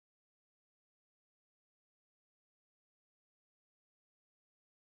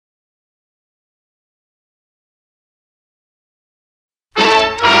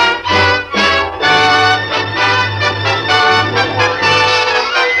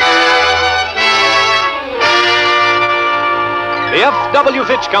The F.W.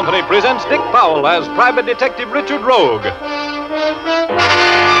 Fitch Company presents Dick Powell as Private Detective Richard Rogue.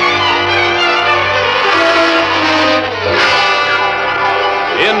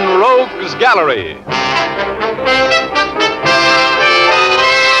 In Rogue's Gallery.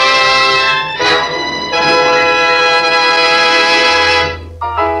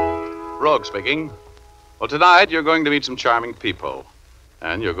 Rogue speaking. Well, tonight you're going to meet some charming people.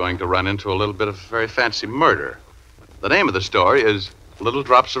 And you're going to run into a little bit of very fancy murder. The name of the story is Little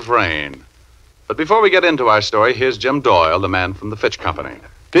Drops of Rain. But before we get into our story, here's Jim Doyle, the man from the Fitch Company.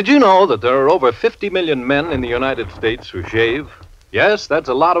 Did you know that there are over 50 million men in the United States who shave? Yes, that's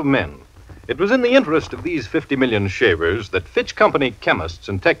a lot of men. It was in the interest of these 50 million shavers that Fitch Company chemists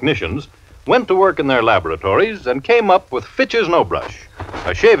and technicians went to work in their laboratories and came up with Fitch's No Brush,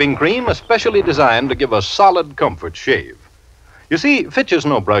 a shaving cream especially designed to give a solid comfort shave. You see, Fitch's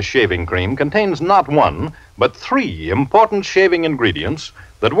No Brush shaving cream contains not one, but 3 important shaving ingredients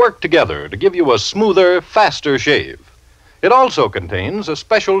that work together to give you a smoother, faster shave. It also contains a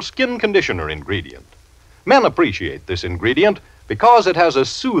special skin conditioner ingredient. Men appreciate this ingredient because it has a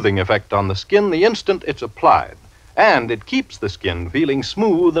soothing effect on the skin the instant it's applied, and it keeps the skin feeling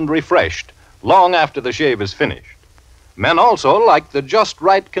smooth and refreshed long after the shave is finished. Men also like the just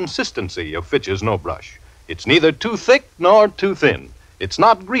right consistency of Fitch's No Brush. It's neither too thick nor too thin. It's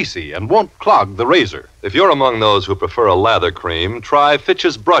not greasy and won't clog the razor. If you're among those who prefer a lather cream, try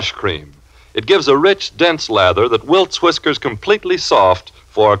Fitch's Brush Cream. It gives a rich, dense lather that wilts whiskers completely soft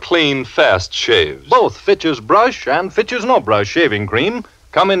for clean, fast shaves. Both Fitch's Brush and Fitch's No Brush shaving cream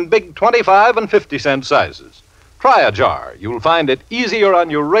come in big 25 and 50-cent sizes. Try a jar. You'll find it easier on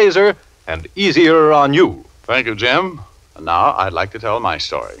your razor and easier on you. Thank you, Jim. And now I'd like to tell my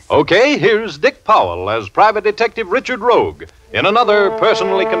story. Okay, here's Dick Powell as Private Detective Richard Rogue in another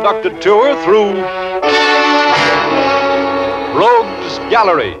personally conducted tour through Rogue's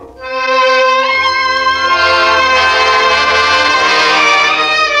Gallery.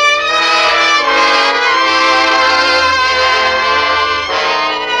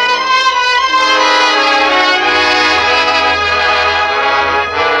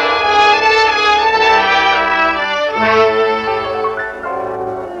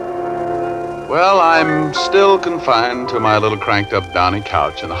 Well, I'm still confined to my little cranked-up downy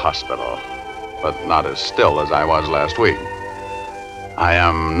couch in the hospital, but not as still as I was last week. I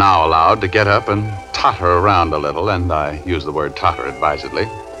am now allowed to get up and totter around a little, and I use the word totter advisedly.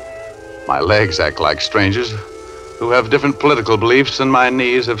 My legs act like strangers who have different political beliefs, and my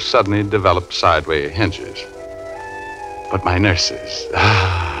knees have suddenly developed sideways hinges. But my nurses,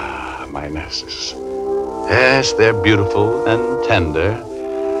 my nurses. Yes, they're beautiful and tender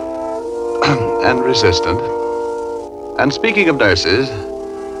and resistant. And speaking of nurses,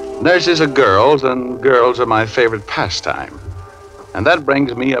 nurses are girls, and girls are my favorite pastime. And that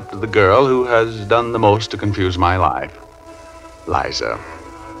brings me up to the girl who has done the most to confuse my life. Liza,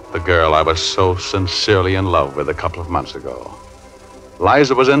 the girl I was so sincerely in love with a couple of months ago.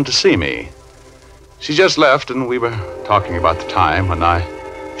 Liza was in to see me. She just left, and we were talking about the time when I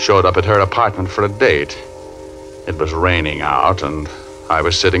showed up at her apartment for a date. It was raining out, and I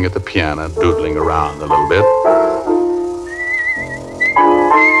was sitting at the piano, doodling around a little bit.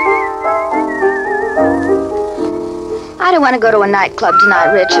 I don't want to go to a nightclub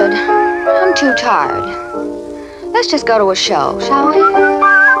tonight, Richard. I'm too tired. Let's just go to a show, shall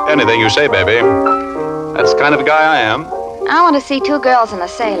we? Anything you say, baby. That's the kind of a guy I am. I want to see Two Girls and a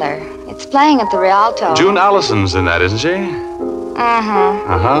Sailor. It's playing at the Rialto. June Allison's in that, isn't she?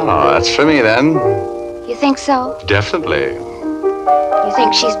 Uh-huh. That's for me, then. You think so? Definitely. You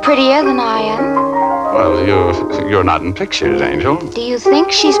think she's prettier than I am? Well, you're not in pictures, Angel. Do you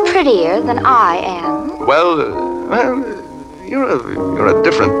think she's prettier than I am? Well, you're a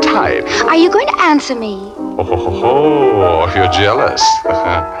different type. Are you going to answer me? Oh, you're jealous.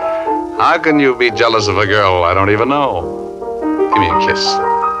 How can you be jealous of a girl I don't even know? Give me a kiss.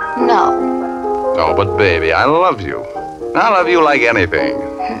 No. Oh, but baby, I love you. I love you like anything.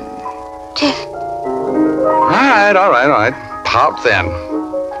 Tiff. All right. Pout then.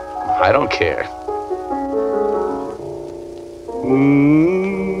 I don't care.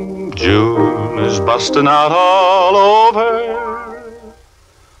 June is busting out all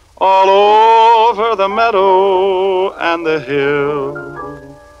over the meadow and the hill.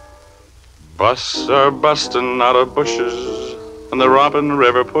 Busts are busting out of bushes, and the romping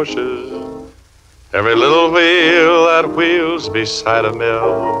river pushes every little wheel that wheels beside a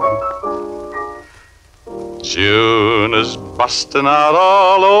mill. June is busting out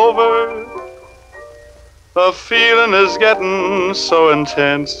all over. The feeling is getting so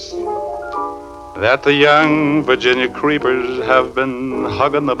intense. that the young Virginia creepers have been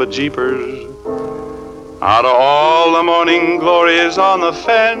hugging the bejeepers out of all the morning glories on the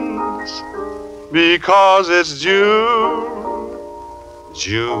fence, because it's June.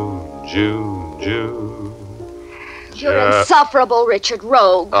 You're insufferable, Richard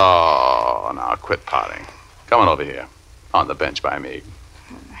Rogue. Oh, now quit pouting. Come on over here, on the bench by me.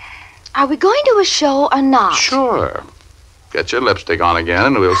 Are we going to a show or not? Sure. Get your lipstick on again,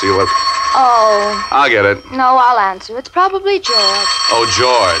 and we'll see what... Oh. I'll get it. No, I'll answer. It's probably George. Oh,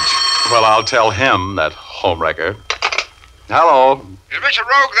 George. Well, I'll tell him, that homewrecker. Hello. Is Richard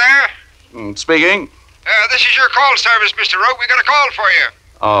Rogue there? Speaking. This is your call service, Mr. Rogue. We got a call for you.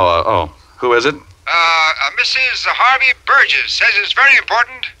 Oh. Who is it? Mrs. Harvey Burgess says it's very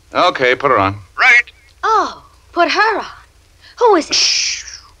important. Okay, put her on. Right. Oh, put her on. Who is it? Shh.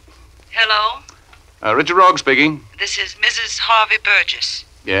 Hello? Richard Rogue speaking. This is Mrs. Harvey Burgess.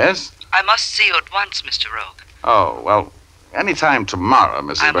 Yes? I must see you at once, Mr. Rogue. Oh, well, anytime tomorrow, Mrs.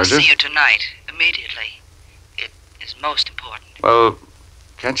 Burgess. I must see you tonight, immediately. It is most important. Well,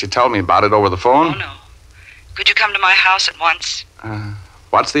 can't you tell me about it over the phone? Oh, no. Could you come to my house at once?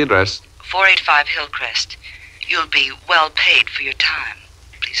 What's the address? 485 Hillcrest. You'll be well paid for your time.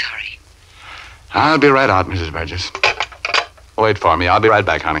 Please hurry. I'll be right out, Mrs. Burgess. Wait for me. I'll be right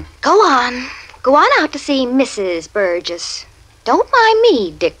back, honey. Go on. Go on out to see Mrs. Burgess. Don't mind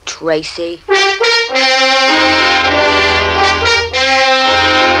me, Dick Tracy.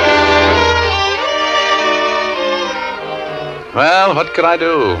 Well, what could I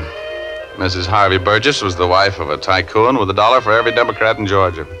do? Mrs. Harvey Burgess was the wife of a tycoon with $1 for every Democrat in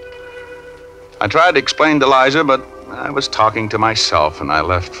Georgia. I tried to explain to Liza, but I was talking to myself, and I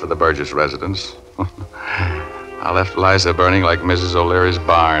left for the Burgess residence. I left Liza burning like Mrs. O'Leary's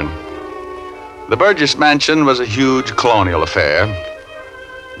barn. The Burgess mansion was a huge colonial affair.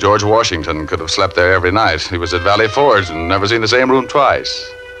 George Washington could have slept there every night. He was at Valley Forge and never seen the same room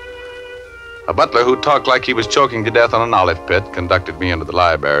twice. A butler who talked like he was choking to death on an olive pit conducted me into the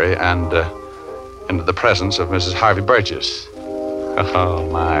library and into the presence of Mrs. Harvey Burgess. Oh,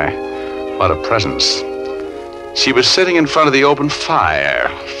 my, what a presence. She was sitting in front of the open fire,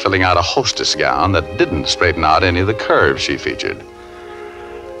 filling out a hostess gown that didn't straighten out any of the curves she featured.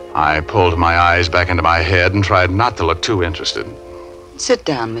 I pulled my eyes back into my head and tried not to look too interested. Sit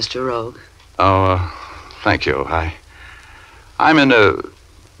down, Mr. Rogue. Oh, thank you. I'm in a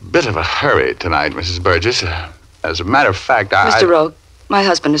bit of a hurry tonight, Mrs. Burgess. As a matter of fact, Mr. Rogue, my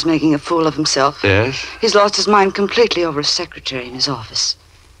husband is making a fool of himself. Yes? He's lost his mind completely over a secretary in his office.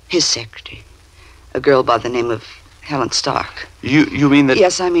 His secretary. A girl by the name of Helen Stark. You mean that...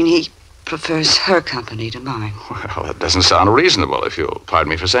 Yes, I mean he prefers her company to mine. Well, that doesn't sound reasonable, if you'll pardon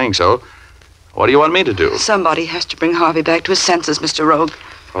me for saying so. What do you want me to do? Somebody has to bring Harvey back to his senses, Mr. Rogue.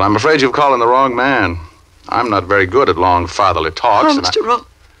 Well, I'm afraid you've called on the wrong man. I'm not very good at long fatherly talks. Oh, Mr. Rogue,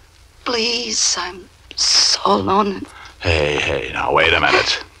 please, I'm so alone. Hey, now, wait a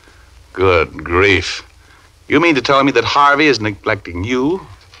minute. Good grief. You mean to tell me that Harvey is neglecting you?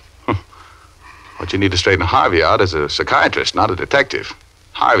 What you need to straighten Harvey out is a psychiatrist, not a detective.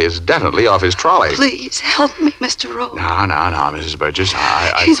 Harvey is definitely off his trolley. Please, help me, Mr. Rogue. No, Mrs. Burgess.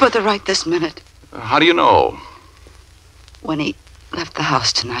 He's with her right this minute. How do you know? When he left the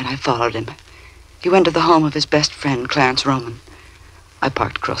house tonight, I followed him. He went to the home of his best friend, Clarence Roman. I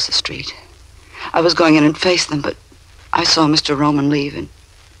parked across the street. I was going in and face them, but I saw Mr. Roman leave, and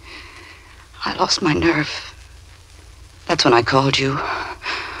I lost my nerve. That's when I called you.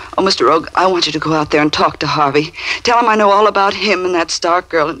 Oh, Mr. Rogue, I want you to go out there and talk to Harvey. Tell him I know all about him and that Stark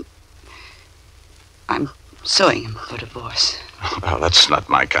girl, and I'm suing him for divorce. Well, that's not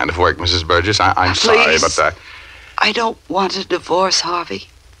my kind of work, Mrs. Burgess. I'm sorry, but... I don't want a divorce, Harvey.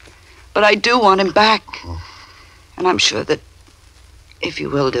 But I do want him back. And I'm sure that if you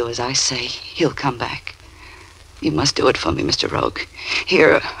will do as I say, he'll come back. You must do it for me, Mr. Rogue.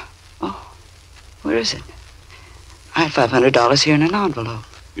 Here... Oh, where is it? I had $500 here in an envelope.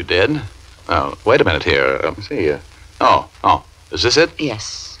 You did? Oh, wait a minute here. Let me see. Oh, is this it?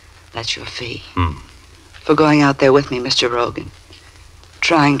 Yes, that's your fee. For going out there with me, Mr. Rogan.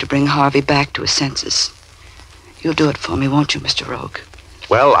 Trying to bring Harvey back to his senses. You'll do it for me, won't you, Mr. Rogue?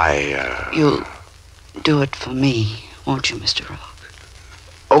 Well, You'll do it for me, won't you, Mr. Rogue?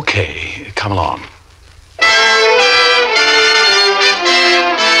 Okay, come along.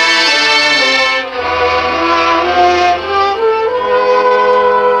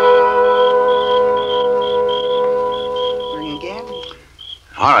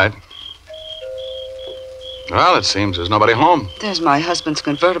 All right. Well, it seems there's nobody home. There's my husband's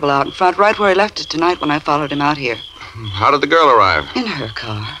convertible out in front, right where he left it tonight when I followed him out here. How did the girl arrive? In her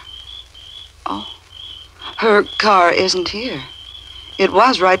car. Oh, her car isn't here. It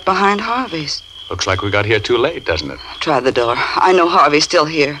was right behind Harvey's. Looks like we got here too late, doesn't it? Try the door. I know Harvey's still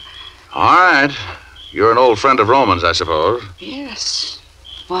here. All right. You're an old friend of Roman's, I suppose. Yes.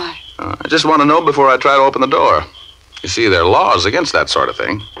 Why? I just want to know before I try to open the door. You see, there are laws against that sort of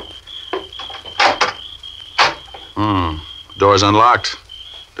thing. Door's unlocked.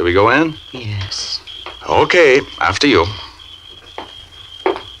 Do we go in? Yes. Okay, after you.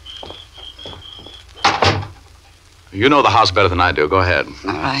 You know the house better than I do. Go ahead.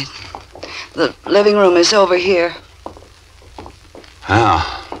 All right. The living room is over here.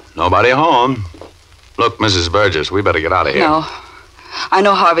 Nobody home. Look, Mrs. Burgess, we better get out of here. No. I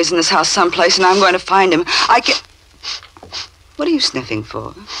know Harvey's in this house someplace, and I'm going to find him. I can... What are you sniffing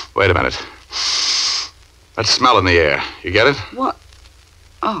for? Wait a minute. That smell in the air. You get it? What?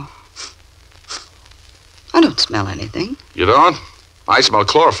 Oh. I don't smell anything. You don't? I smell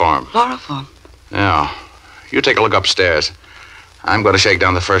chloroform. Chloroform? Yeah. You take a look upstairs. I'm going to shake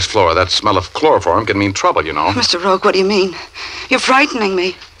down the first floor. That smell of chloroform can mean trouble, you know. Mr. Rogue, what do you mean? You're frightening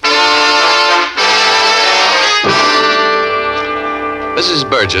me. Mrs.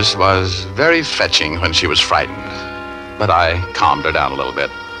 Burgess was very fetching when she was frightened, but I calmed her down a little bit.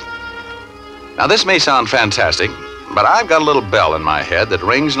 Now, this may sound fantastic, but I've got a little bell in my head that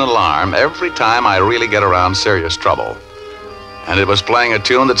rings an alarm every time I really get around serious trouble. And it was playing a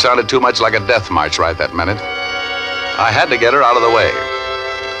tune that sounded too much like a death march right that minute. I had to get her out of the way.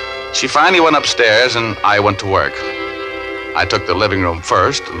 She finally went upstairs, and I went to work. I took the living room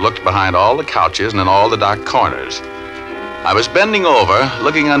first and looked behind all the couches and in all the dark corners. I was bending over,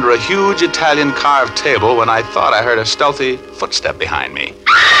 looking under a huge Italian carved table when I thought I heard a stealthy footstep behind me.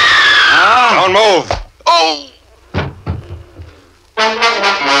 Don't move. Oh!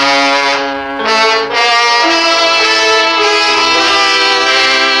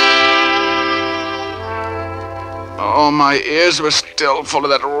 Oh, my ears were still full of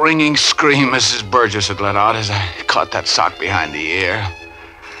that ringing scream Mrs. Burgess had let out as I caught that sock behind the ear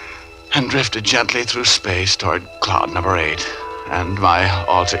and drifted gently through space toward cloud number 8 and my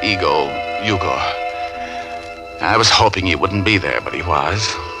alter ego, Eugor. I was hoping he wouldn't be there, but he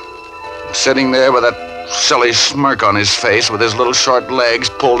was. Sitting there with that silly smirk on his face with his little short legs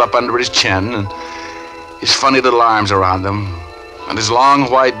pulled up under his chin and his funny little arms around them and his long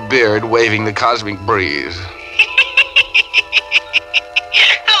white beard waving the cosmic breeze.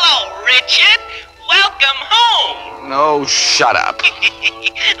 Hello, Richard. Welcome home. No, shut up.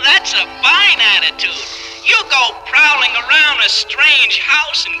 That's a fine attitude. You go prowling around a strange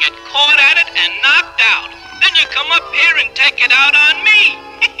house and get caught at it and knocked out. Then you come up here and take it out on me.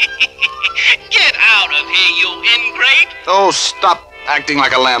 Get out of here, you ingrate. Oh, stop acting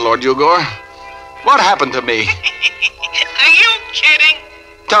like a landlord, Eugor. What happened to me? Are you kidding?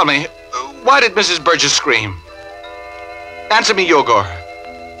 Tell me, why did Mrs. Burgess scream? Answer me, Eugor.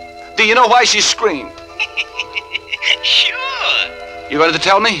 Do you know why she screamed? Sure. You going to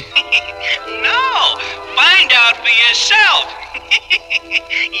tell me? No, find out for yourself.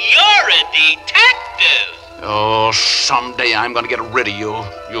 You're a detective. Oh, someday I'm going to get rid of you,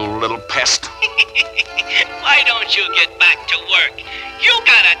 you little pest. Why don't you get back to work? You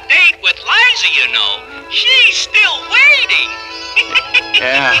got a date with Liza, you know. She's still waiting.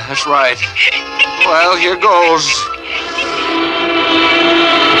 Yeah, that's right. Well, here goes.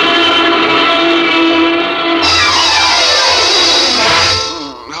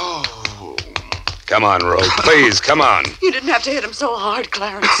 Come on, Rogue. Please, come on. You didn't have to hit him so hard,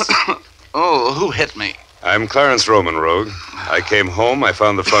 Clarence. Oh, who hit me? I'm Clarence Roman, Rogue. I came home, I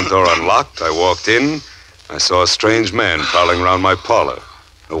found the front door unlocked, I walked in, I saw a strange man prowling around my parlor.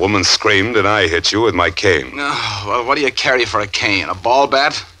 A woman screamed, and I hit you with my cane. Oh, well, what do you carry for a cane? A ball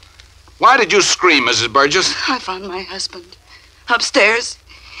bat? Why did you scream, Mrs. Burgess? I found my husband upstairs.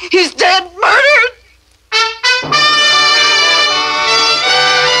 He's dead, murdered.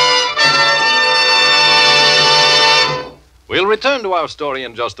 We'll return to our story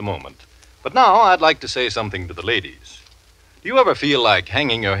in just a moment. But now I'd like to say something to the ladies. Do you ever feel like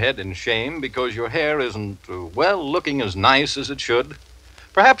hanging your head in shame because your hair isn't, looking as nice as it should?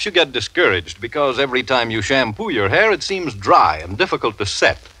 Perhaps you get discouraged because every time you shampoo your hair, it seems dry and difficult to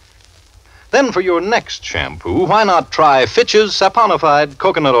set. Then for your next shampoo, why not try Fitch's saponified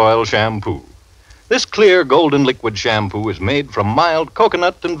coconut oil shampoo? This clear golden liquid shampoo is made from mild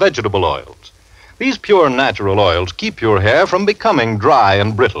coconut and vegetable oils. These pure natural oils keep your hair from becoming dry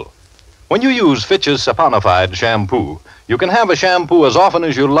and brittle. When you use Fitch's saponified shampoo, you can have a shampoo as often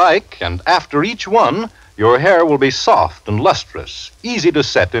as you like, and after each one, your hair will be soft and lustrous, easy to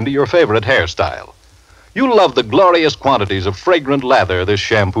set into your favorite hairstyle. You'll love the glorious quantities of fragrant lather this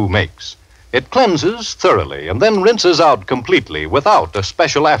shampoo makes. It cleanses thoroughly and then rinses out completely without a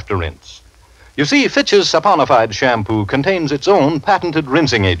special after-rinse. You see, Fitch's saponified shampoo contains its own patented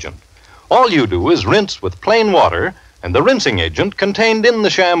rinsing agent. All you do is rinse with plain water, and the rinsing agent contained in the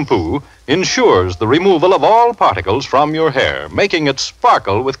shampoo ensures the removal of all particles from your hair, making it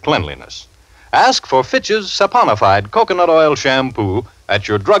sparkle with cleanliness. Ask for Fitch's saponified coconut oil shampoo at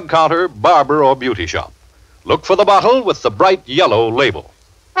your drug counter, barber, or beauty shop. Look for the bottle with the bright yellow label.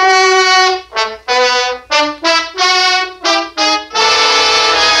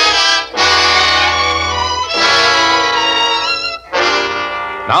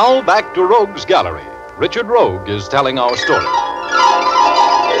 Now back to Rogue's Gallery. Richard Rogue is telling our story.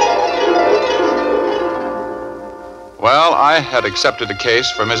 Well, I had accepted a case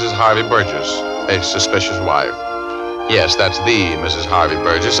for Mrs. Harvey Burgess, a suspicious wife. Yes, that's the Mrs. Harvey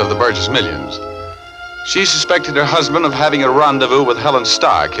Burgess of the Burgess Millions. She suspected her husband of having a rendezvous with Helen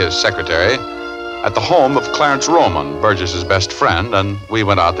Stark, his secretary, at the home of Clarence Roman, Burgess's best friend, and we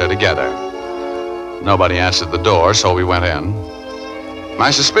went out there together. Nobody answered the door, so we went in. My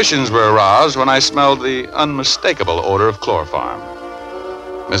suspicions were aroused when I smelled the unmistakable odor of chloroform.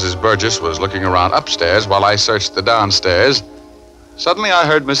 Mrs. Burgess was looking around upstairs while I searched the downstairs. Suddenly I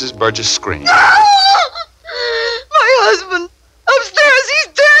heard Mrs. Burgess scream. My husband! Upstairs! He's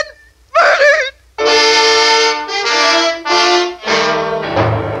dead! Murdered!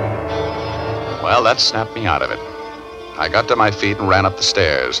 Well, that snapped me out of it. I got to my feet and ran up the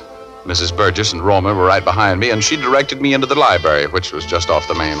stairs. Mrs. Burgess and Roma were right behind me, and she directed me into the library, which was just off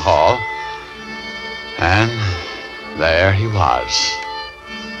the main hall. And there he was,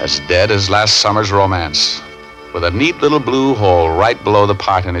 as dead as last summer's romance, with a neat little blue hole right below the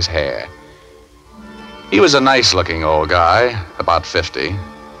part in his hair. He was a nice-looking old guy, about 50,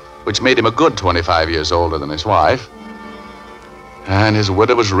 which made him a good 25 years older than his wife. And his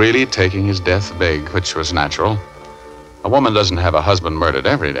widow was really taking his death big, which was natural. A woman doesn't have a husband murdered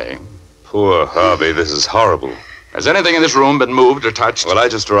every day. Poor Harvey, this is horrible. Has anything in this room been moved or touched? Well, I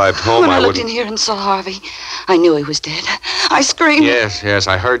just arrived home. When I looked in here and saw Harvey, I knew he was dead. I screamed. Yes,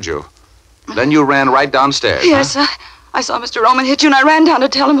 I heard you. Then you ran right downstairs. Yes, huh? I saw Mr. Roman hit you, and I ran down to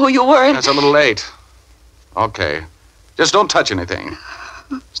tell him who you were. And... That's a little late. Okay. Just don't touch anything.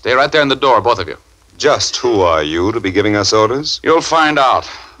 Stay right there in the door, both of you. Just who are you to be giving us orders? You'll find out.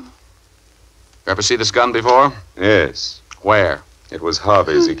 You ever see this gun before? Yes. Where? It was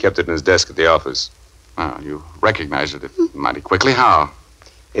Harvey's. He kept it in his desk at the office. Oh, you recognized it mighty quickly. How?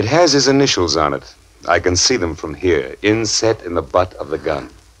 It has his initials on it. I can see them from here, inset in the butt of the gun.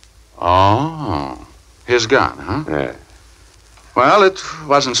 Oh, his gun, huh? Yeah. Well, it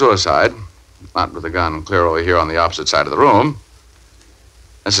wasn't suicide. Not with the gun clear over here on the opposite side of the room.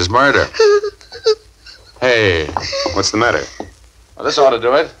 This is murder. Hey. What's the matter? Well, this ought to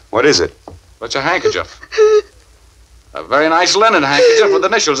do it. What is it? It's a handkerchief. A very nice linen handkerchief with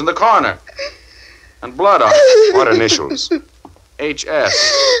initials in the corner. And blood on it. What initials?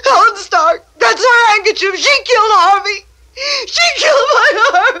 H.S. Helen Stark. That's her handkerchief. She killed Harvey. She killed my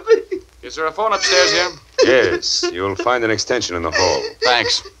Harvey. Is there a phone upstairs here? Yes. You'll find an extension in the hall.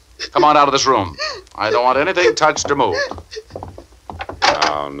 Thanks. Come on out of this room. I don't want anything touched or moved.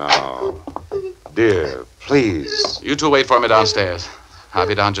 Now. Dear, please. You two wait for me downstairs. I'll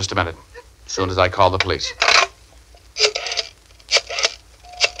be down just a minute. As soon as I call the police.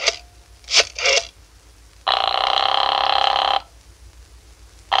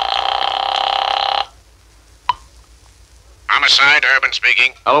 Homicide, Urban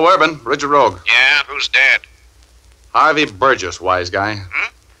speaking. Hello, Urban. Richard Rogue. Yeah, who's dead? Harvey Burgess, wise guy.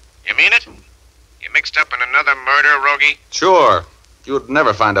 You mean it? You mixed up in another murder, Rogie? Sure. You'd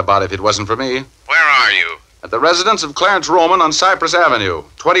never find a body if it wasn't for me. Where are you? At the residence of Clarence Roman on Cypress Avenue,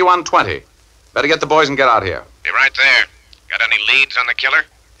 2120. Better get the boys and get out here. Be right there. Got any leads on the killer?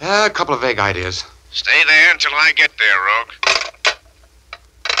 A couple of vague ideas. Stay there until I get there, Rogue.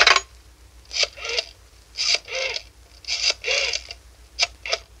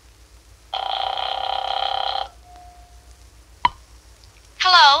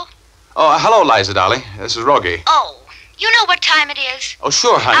 Hello? Oh, hello, Liza, darling. This is Rogie. Oh, you know what time it is. Oh,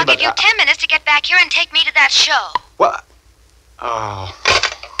 sure, honey, I'll but... give you 10 minutes to get back here and take me to that show. What? Oh.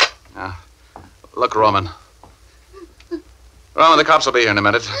 Look, Roman. Roman, the cops will be here in a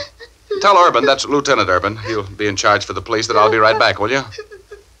minute. Tell Urban, that's Lieutenant Urban. He'll be in charge for the police, that I'll be right back, will you?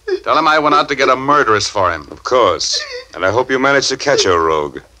 Tell him I went out to get a murderess for him. Of course. And I hope you managed to catch her,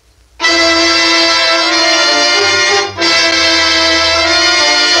 Rogue.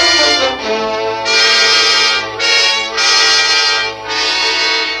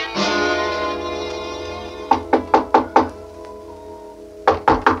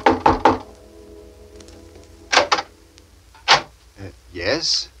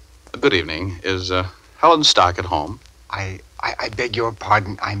 Yes? Good evening. Is Helen Stark at home? I beg your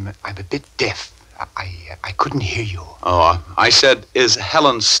pardon. I'm a bit deaf. I couldn't hear you. Oh, I said, is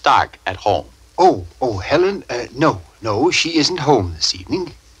Helen Stark at home? Oh, Helen? No, she isn't home this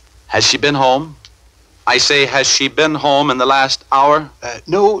evening. Has she been home? I say, has she been home in the last hour?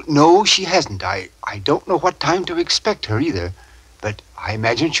 No, she hasn't. I don't know what time to expect her either. But I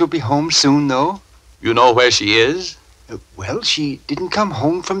imagine she'll be home soon, though. You know where she is? Well, she didn't come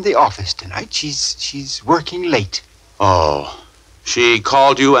home from the office tonight. She's working late. Oh, she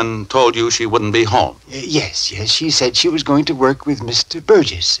called you and told you she wouldn't be home? Yes. She said she was going to work with Mr.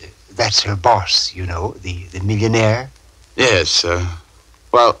 Burgess. That's her boss, you know, the millionaire. Yes,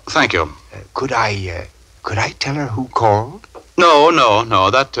 well, thank you. Could I tell her who called? No,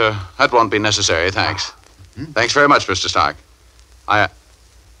 that won't be necessary, thanks. Thanks very much, Mr. Stark.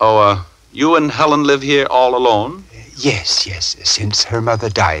 You and Helen live here all alone? Yes, since her mother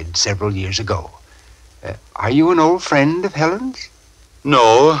died several years ago. Are you an old friend of Helen's?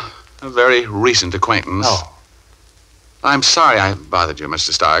 No, a very recent acquaintance. Oh. I'm sorry I bothered you,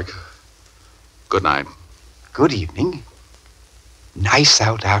 Mr. Stark. Good night. Good evening. Nice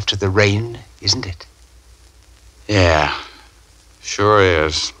out after the rain, isn't it? Yeah, sure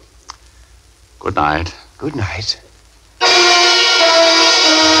is. Good night. Good night.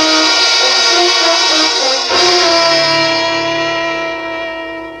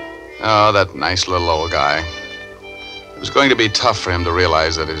 Oh, that nice little old guy. It was going to be tough for him to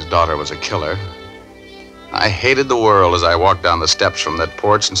realize that his daughter was a killer. I hated the world as I walked down the steps from that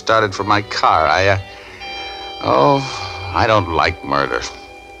porch and started for my car. I don't like murder.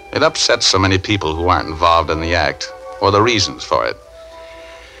 It upsets so many people who aren't involved in the act, or the reasons for it.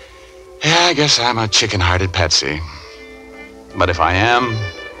 Yeah, I guess I'm a chicken-hearted patsy. But if I am,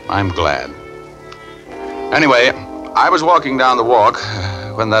 I'm glad. Anyway, I was walking down the walk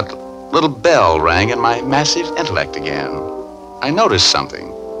when that little bell rang in my massive intellect again. I noticed something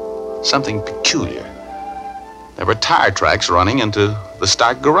peculiar. There were tire tracks running into the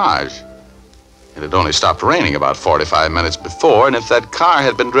Stark garage. It had only stopped raining about 45 minutes before, and if that car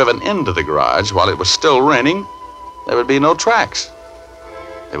had been driven into the garage while it was still raining, there would be no tracks.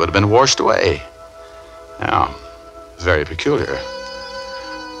 They would have been washed away. Now, very peculiar.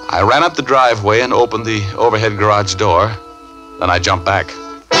 I ran up the driveway and opened the overhead garage door. Then I jumped back.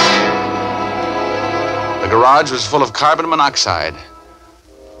 The garage was full of carbon monoxide.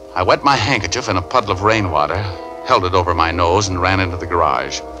 I wet my handkerchief in a puddle of rainwater, held it over my nose, and ran into the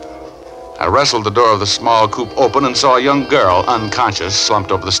garage. I wrestled the door of the small coupe open and saw a young girl, unconscious,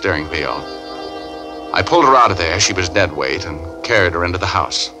 slumped over the steering wheel. I pulled her out of there. She was dead weight, and carried her into the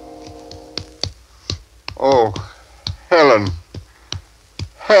house. Oh, Helen.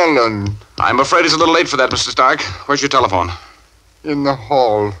 Helen. I'm afraid it's a little late for that, Mr. Stark. Where's your telephone? In the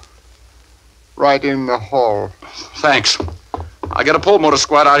hall. Right in the hall. Thanks. I'll get a pull motor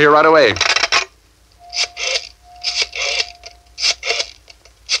squad out here right away.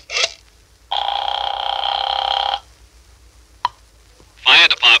 Fire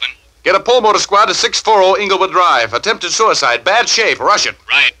department. Get a pull motor squad to 640 Inglewood Drive. Attempted suicide. Bad shape. Rush it.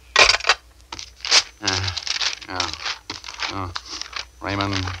 Right.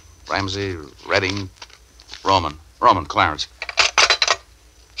 Raymond, Ramsey, Redding, Roman, Clarence.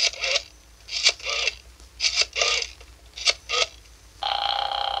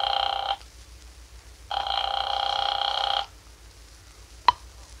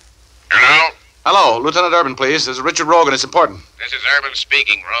 Hello, Lieutenant Urban, please. This is Richard Rogan. It's important. This is Urban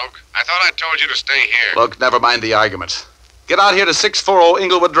speaking, Rogue. I thought I told you to stay here. Look, never mind the argument. Get out here to 640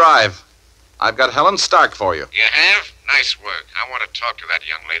 Inglewood Drive. I've got Helen Stark for you. You have? Nice work. I want to talk to that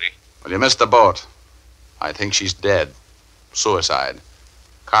young lady. Well, you missed the boat. I think she's dead. Suicide.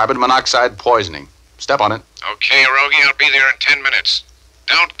 Carbon monoxide poisoning. Step on it. Okay, Rogie, I'll be there in 10 minutes.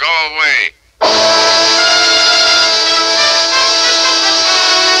 Don't go away.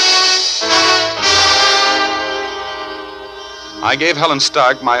 I gave Helen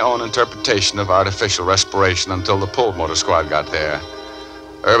Stark my own interpretation of artificial respiration until the pull motor squad got there.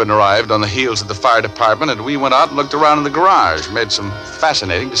 Urban arrived on the heels of the fire department, and we went out and looked around in the garage, made some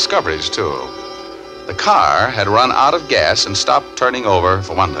fascinating discoveries, too. The car had run out of gas and stopped turning over,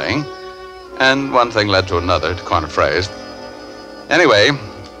 for one thing, and one thing led to another, to coin a phrase. Anyway,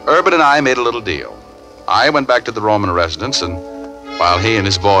 Urban and I made a little deal. I went back to the Roman residence, and while he and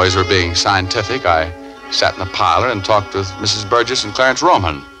his boys were being scientific, I sat in the parlor and talked with Mrs. Burgess and Clarence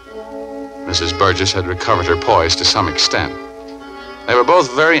Roman. Mrs. Burgess had recovered her poise to some extent. They were both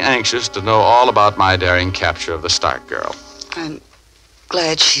very anxious to know all about my daring capture of the Stark girl. I'm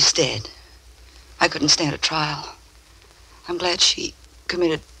glad she's dead. I couldn't stand a trial. I'm glad she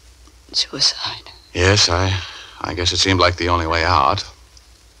committed suicide. Yes, I guess it seemed like the only way out.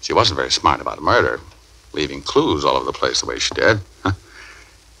 She wasn't very smart about murder, leaving clues all over the place the way she did.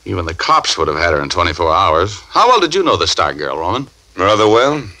 Even the cops would have had her in 24 hours. How well did you know the Stark girl, Roman? Rather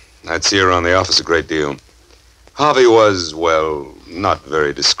well. I'd see her around the office a great deal. Harvey was, well, not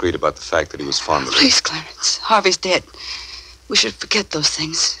very discreet about the fact that he was fond of her. Please, Clarence. Harvey's dead. We should forget those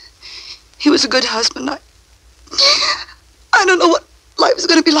things. He was a good husband. I don't know what life is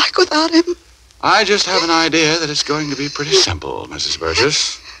going to be like without him. I just have an idea that it's going to be pretty simple, Mrs.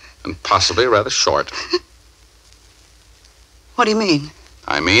 Burgess, and possibly rather short. What do you mean?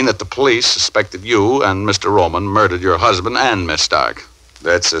 I mean that the police suspected you and Mr. Roman murdered your husband and Miss Stark.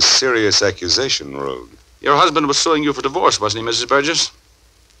 That's a serious accusation, Rogue. Your husband was suing you for divorce, wasn't he, Mrs. Burgess?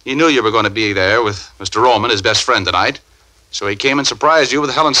 He knew you were going to be there with Mr. Roman, his best friend, tonight. So he came and surprised you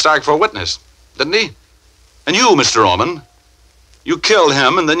with Helen Stark for a witness, didn't he? And you, Mr. Roman, you killed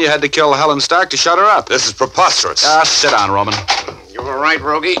him, and then you had to kill Helen Stark to shut her up. This is preposterous. Sit down, Roman. You were right,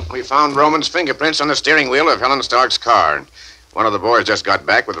 Rogie. We found Roman's fingerprints on the steering wheel of Helen Stark's car. One of the boys just got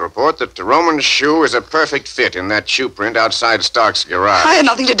back with a report that Roman's shoe is a perfect fit in that shoe print outside Stark's garage. I had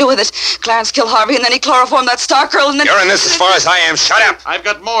nothing to do with it. Clarence killed Harvey, and then he chloroformed that Stark girl, and then... You're in this as far as I am. Shut up! I've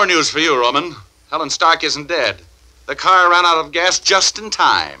got more news for you, Roman. Helen Stark isn't dead. The car ran out of gas just in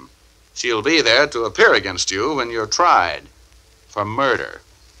time. She'll be there to appear against you when you're tried for murder.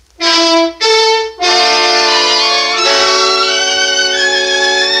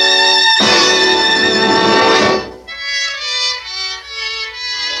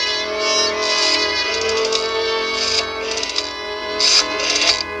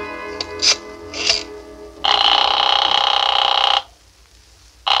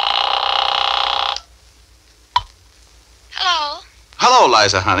 Hello,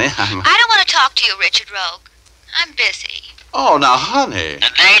 Liza, honey. I don't want to talk to you, Richard Rogue. I'm busy. Oh, now, honey.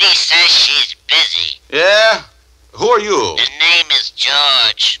 The lady says she's busy. Yeah? Who are you? The name is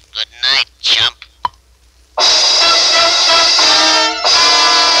George. Good night, chump.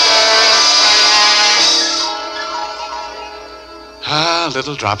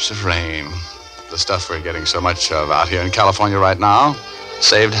 Little drops of rain. The stuff we're getting so much of out here in California right now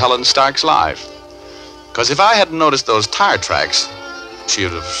saved Helen Stark's life. Because if I hadn't noticed those tire tracks, she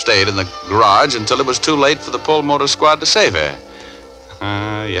would have stayed in the garage until it was too late for the pull motor squad to save her.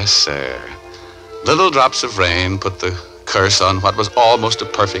 Yes, sir. Little drops of rain put the curse on what was almost a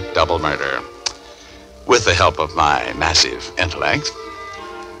perfect double murder. With the help of my massive intellect.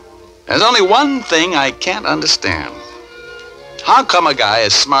 There's only one thing I can't understand. How come a guy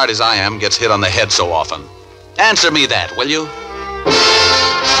as smart as I am gets hit on the head so often? Answer me that, will you?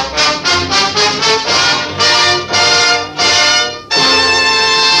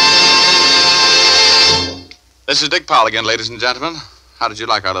 This is Dick Powell again, ladies and gentlemen. How did you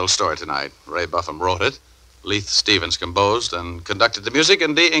like our little story tonight? Ray Buffum wrote it, Leith Stevens composed and conducted the music,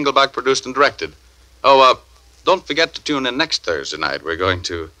 and Dee Engelbach produced and directed. Don't forget to tune in next Thursday night. We're going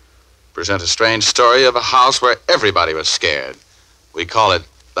to present a strange story of a house where everybody was scared. We call it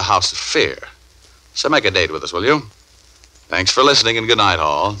the House of Fear. So make a date with us, will you? Thanks for listening, and good night,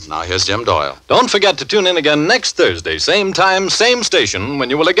 all. Now here's Jim Doyle. Don't forget to tune in again next Thursday, same time, same station, when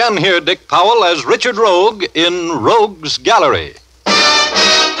you will again hear Dick Powell as Richard Rogue in Rogue's Gallery.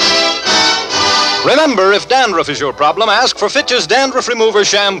 Remember, if dandruff is your problem, ask for Fitch's Dandruff Remover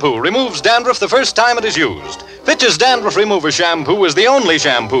Shampoo. Removes dandruff the first time it is used. Fitch's Dandruff Remover Shampoo is the only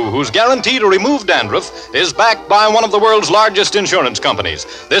shampoo whose guarantee to remove dandruff is backed by one of the world's largest insurance companies.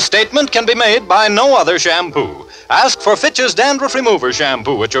 This statement can be made by no other shampoo. Ask for Fitch's Dandruff Remover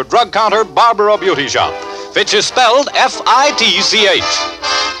Shampoo at your drug counter, barber, or beauty shop. Fitch is spelled F-I-T-C-H.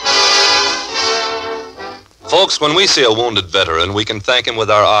 Folks, when we see a wounded veteran, we can thank him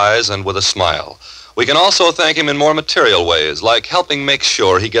with our eyes and with a smile. We can also thank him in more material ways, like helping make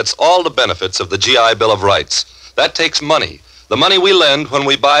sure he gets all the benefits of the GI Bill of Rights. That takes money. The money we lend when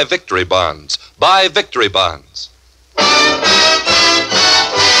we buy victory bonds. Buy victory bonds.